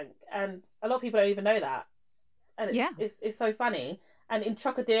South Bank, and a lot of people don't even know that. And it's so funny. And in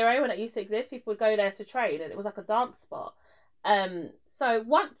Trocadero, when it used to exist, people would go there to train, and it was like a dance spot. So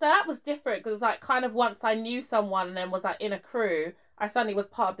that was different because it was like kind of once I knew someone and then was like in a crew, I suddenly was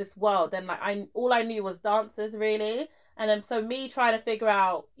part of this world. Then like all I knew was dancers really. And then so me trying to figure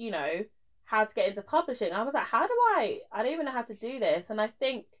out, you know, how to get into publishing, I was like, I don't even know how to do this. And I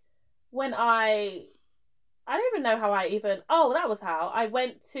think when I don't even know how that was how I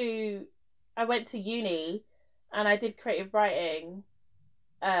went to uni and I did creative writing,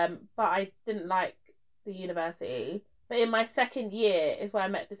 but I didn't like the university. But in my second year is where I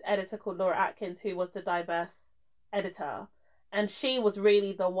met this editor called Laura Atkins, who was the diverse editor. And she was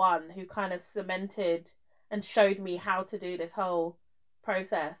really the one who kind of cemented and showed me how to do this whole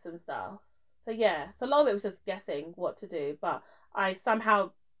process and stuff. So yeah, so a lot of it was just guessing what to do. But I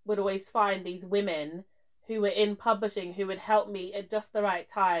somehow would always find these women who were in publishing who would help me at just the right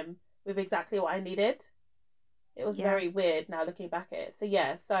time with exactly what I needed. It was very weird now looking back at it. So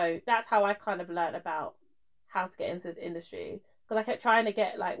yeah, so that's how I kind of learned about how to get into this industry. Because I kept trying to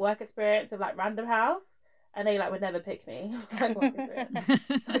get like work experience with like Random House. And they like would never pick me,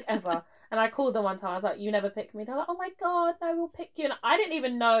 like ever. And I called them one time. I was like, "You never pick me." They're like, "Oh my god, no, we'll pick you." And I didn't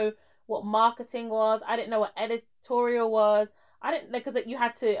even know what marketing was. I didn't know what editorial was. I didn't because you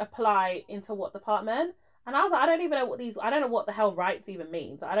had to apply into what department. And I was like, I don't even know I don't know what the hell rights even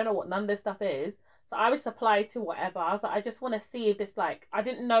means. I don't know what none of this stuff is. So I just applied to whatever. I was like, I just want to see if this like I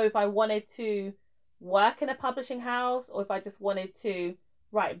didn't know if I wanted to work in a publishing house or if I just wanted to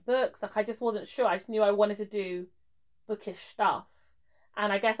write books. Like I just wasn't sure. I just knew I wanted to do bookish stuff,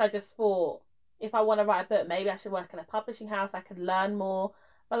 and I guess I just thought if I want to write a book, maybe I should work in a publishing house. I could learn more,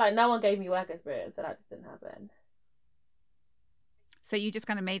 but like no one gave me work experience, so that just didn't happen. So you just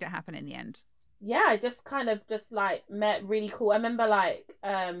kind of made it happen in the end. Yeah, I just kind of just like met really cool. I remember like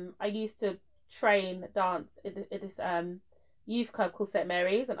I used to train dance at this youth club called St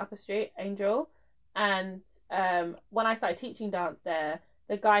Mary's on Upper Street, Angel, and when I started teaching dance there,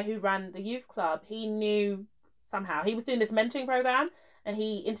 the guy who ran the youth club, he knew somehow. He was doing this mentoring program and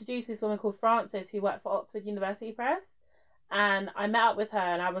he introduced this woman called Frances who worked for Oxford University Press. And I met up with her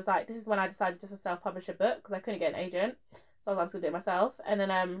and I was like, this is when I decided just to self-publish a book because I couldn't get an agent. So I was like, I'm just going to do it myself. And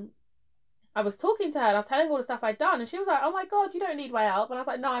then I was talking to her and I was telling her all the stuff I'd done. And she was like, oh my God, you don't need my help. And I was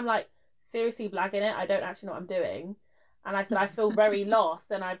like, no, I'm like seriously blagging it. I don't actually know what I'm doing. And I said, I feel very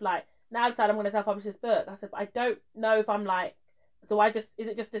lost. And I've like, now I decided I'm going to self-publish this book. I said, but I don't know if I'm like, is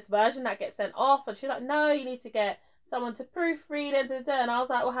it just this version that gets sent off? And she's like, no, you need to get someone to proofread and and I was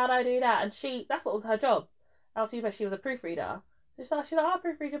like, well, how do I do that? And that's what was her job. She was a proofreader. She's like, I'll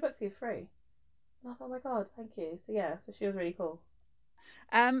proofread your book for you free. And I was like, oh my God, thank you. So yeah, so she was really cool.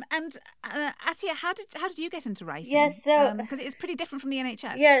 And Assia, how did you get into writing? Yes, so because it's pretty different from the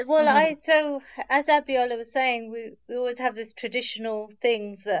NHS. Yeah, well, so as Abiola was saying, we always have these traditional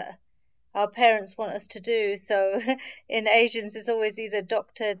things that our parents want us to do. So in Asians, it's always either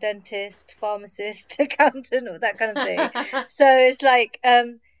doctor, dentist, pharmacist, accountant, or that kind of thing. So it's like,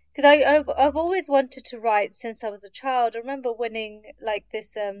 because I've always wanted to write since I was a child. I remember winning like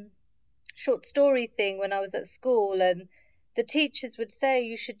this short story thing when I was at school, and the teachers would say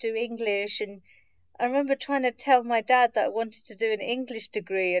you should do English, and I remember trying to tell my dad that I wanted to do an English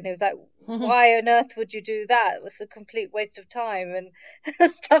degree, and he was like, why on earth would you do that? It was a complete waste of time and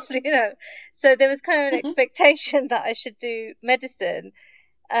stuff, you know. So there was kind of an expectation that I should do medicine,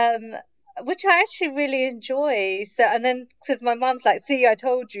 which I actually really enjoy. So, and then because my mum's like, see, I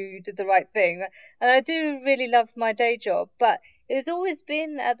told you, you did the right thing. And I do really love my day job, but it's always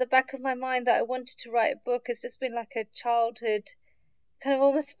been at the back of my mind that I wanted to write a book. It's just been like a childhood kind of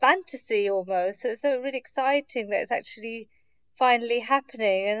almost fantasy almost. So it's so really exciting that it's actually finally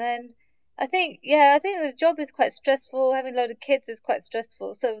happening. And then I think the job is quite stressful. Having a load of kids is quite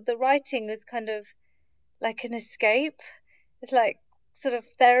stressful. So the writing is kind of like an escape. It's like sort of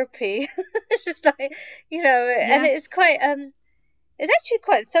therapy. It's just like, you know, and it's quite it's actually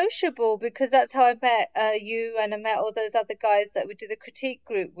quite sociable, because that's how I met you, and I met all those other guys that we do the critique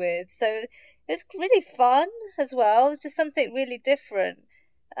group with. So it's really fun as well. It's just something really different.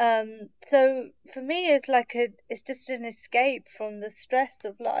 So for me, it's just an escape from the stress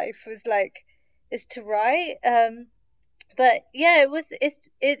of life. It's to write. But yeah,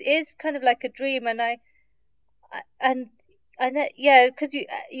 it is kind of like a dream, and I know, yeah, because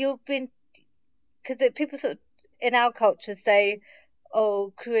because people sort of in our culture say,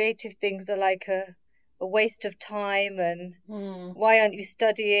 oh, creative things are like a waste of time, and why aren't you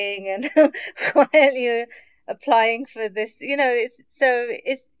studying, and why aren't you applying for this, you know.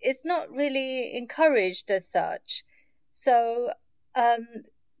 It's not really encouraged as such. So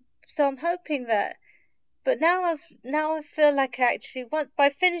I'm hoping that, but now I feel like I actually by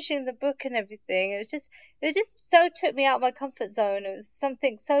finishing the book and everything, it was just so took me out of my comfort zone. It was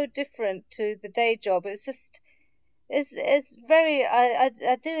something so different to the day job. It's very, I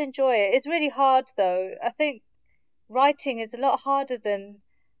do enjoy it. It's really hard though. I think writing is a lot harder than,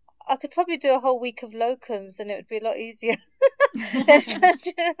 I could probably do a whole week of locums and it would be a lot easier. I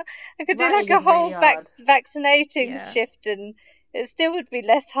could do like a whole vaccinating shift, and it still would be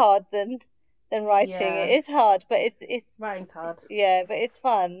less hard than writing. It is hard, but it's writing's hard. Yeah, but it's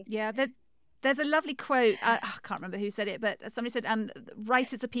fun. Yeah, there's a lovely quote. I can't remember who said it, but somebody said,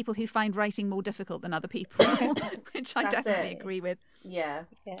 "Writers are people who find writing more difficult than other people," which I definitely agree with. Yeah,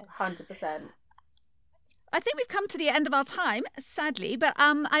 100%. I think we've come to the end of our time, sadly, but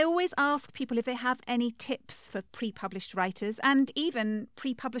I always ask people if they have any tips for pre-published writers and even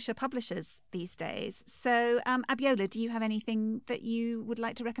pre-publisher publishers these days. So, Abiola, do you have anything that you would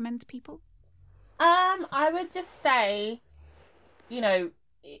like to recommend to people? I would just say, you know,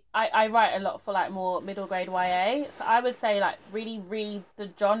 I write a lot for like more middle grade YA. So I would say like really read the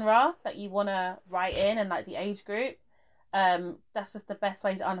genre that you want to write in and like the age group. That's just the best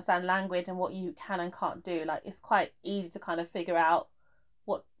way to understand language and what you can and can't do. Like it's quite easy to kind of figure out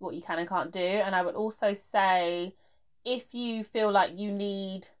what you can and can't do. And I would also say, if you feel like you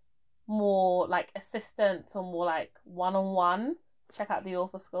need more like assistance or more like one-on-one, check out the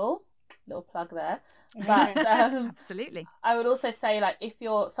Author School. Little plug there. But absolutely. I would also say, like, if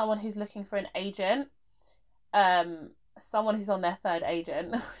you're someone who's looking for an agent, someone who's on their third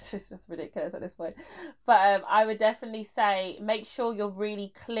agent, which is just ridiculous at this point, but I would definitely say make sure you're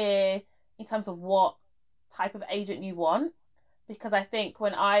really clear in terms of what type of agent you want, because I think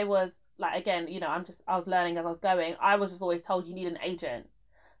when I was like, again, you know, I was learning as I was going, I was just always told you need an agent.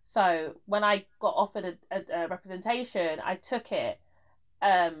 So when I got offered a representation, I took it.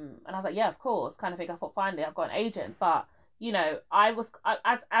 And I was like, yeah, of course, kind of thing. I thought, finally, I've got an agent. But, you know, as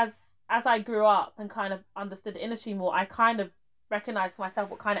I grew up and kind of understood the industry more, I kind of recognized myself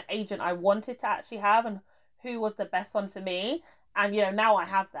what kind of agent I wanted to actually have and who was the best one for me. And, you know, now I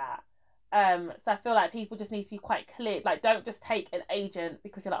have that. So I feel like people just need to be quite clear. Like, don't just take an agent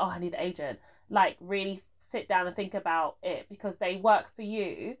because you're like, oh, I need an agent. Like, really sit down and think about it, because they work for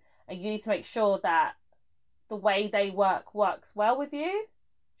you and you need to make sure that the way they works well with you.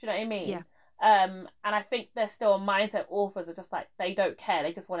 Do you know what I mean? Yeah. And I think there's still a mindset authors are just like, they don't care,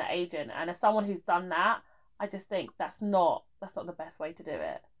 they just want an agent. And as someone who's done that, I just think that's not the best way to do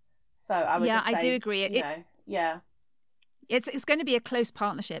it. So I would just say, I do agree. It's going to be a close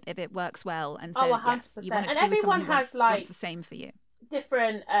partnership if it works well, and so 100%. Yes, you want it to and be with everyone who has wants the same for you.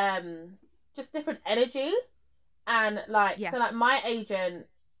 Different just different energy, and like so like my agent,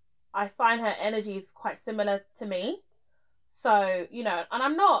 I find her energy is quite similar to me. So, you know, and I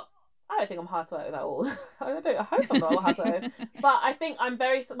don't think I'm hard to work with at all. I hope I'm not hard to work with. But I think I'm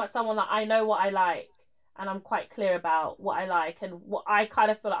very much someone that I know what I like, and I'm quite clear about what I like and what I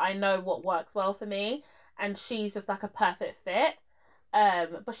kind of feel like I know what works well for me. And she's just like a perfect fit.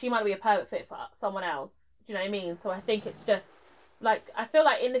 But she might be a perfect fit for someone else. Do you know what I mean? So I think it's just like, I feel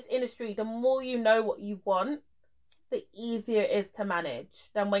like in this industry, the more you know what you want, the easier it is to manage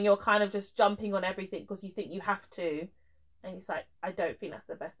than when you're kind of just jumping on everything because you think you have to. And it's like, I don't think that's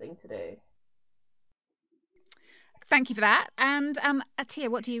the best thing to do. Thank you for that. And Atiya,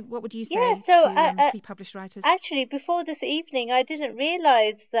 what would you say to pre-published writers? Actually, before this evening, I didn't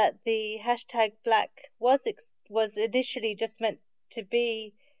realise that the hashtag Black was initially just meant to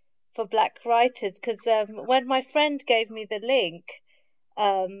be for Black writers. Because when my friend gave me the link,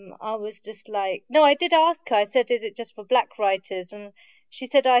 I was just like, no, I did ask her. I said, is it just for Black writers? And she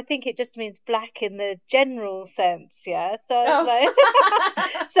said, I think it just means black in the general sense, yeah. So I was like,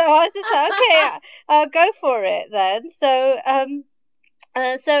 so I was just like, okay, I'll go for it then. So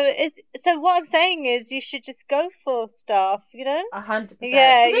what I'm saying is, you should just go for stuff, 100%.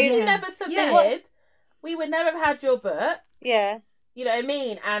 Yeah, if you never submitted, we would never have had your book. Yeah. You know what I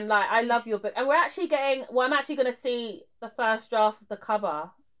mean? And like, I love your book, and I'm actually going to see the first draft of the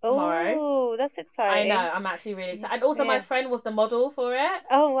cover tomorrow. Oh, that's exciting. I know, I'm actually really excited. And also my friend was the model for it.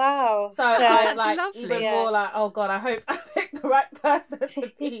 Oh, wow. So I was like lovely. Even more like, oh God, I hope I picked the right person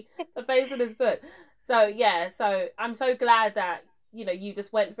to be the face of this book. So yeah, so I'm so glad that, you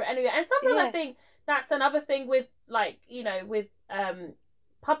just went for it anyway. And sometimes I think that's another thing with with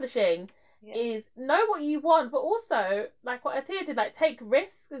publishing is know what you want, but also like what Atiya did, like take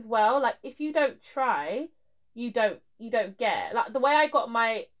risks as well. Like if you don't try, you don't get. Like the way I got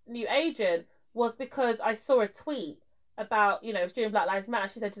my new agent was because I saw a tweet about, it was during Black Lives Matter.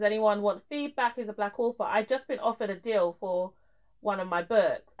 She said, does anyone want feedback as a Black author? I'd just been offered a deal for one of my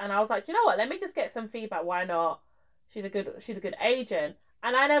books, and I was like, you know what, let me just get some feedback. Why not? She's a good agent.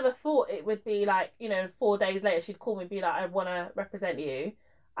 And I never thought it would be like, 4 days later she'd call me and be like, I want to represent you.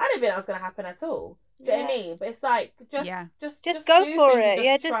 I didn't think that was going to happen at all. Do you know what I mean? But it's like, just go for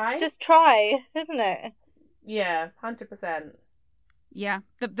it. Just try, isn't it? Yeah, 100%. Yeah,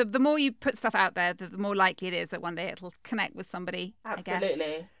 the more you put stuff out there, the more likely it is that one day it'll connect with somebody. Absolutely. I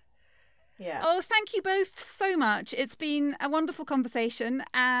guess. Yeah. Oh, thank you both so much. It's been a wonderful conversation,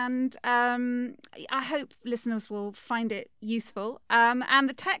 and I hope listeners will find it useful. And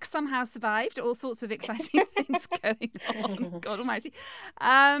the tech somehow survived. All sorts of exciting things going on. God almighty.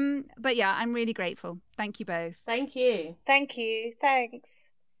 But yeah, I'm really grateful. Thank you both. Thank you. Thank you. Thanks.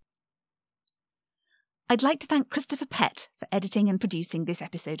 I'd like to thank Christopher Pett for editing and producing this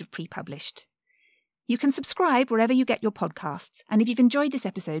episode of Pre-Published. You can subscribe wherever you get your podcasts, and if you've enjoyed this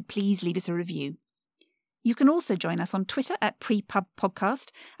episode, please leave us a review. You can also join us on Twitter at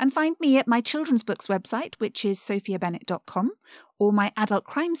PrePubPodcast and find me at my children's books website, which is sophiabennett.com, or my adult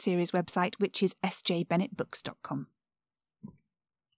crime series website, which is sjbennettbooks.com.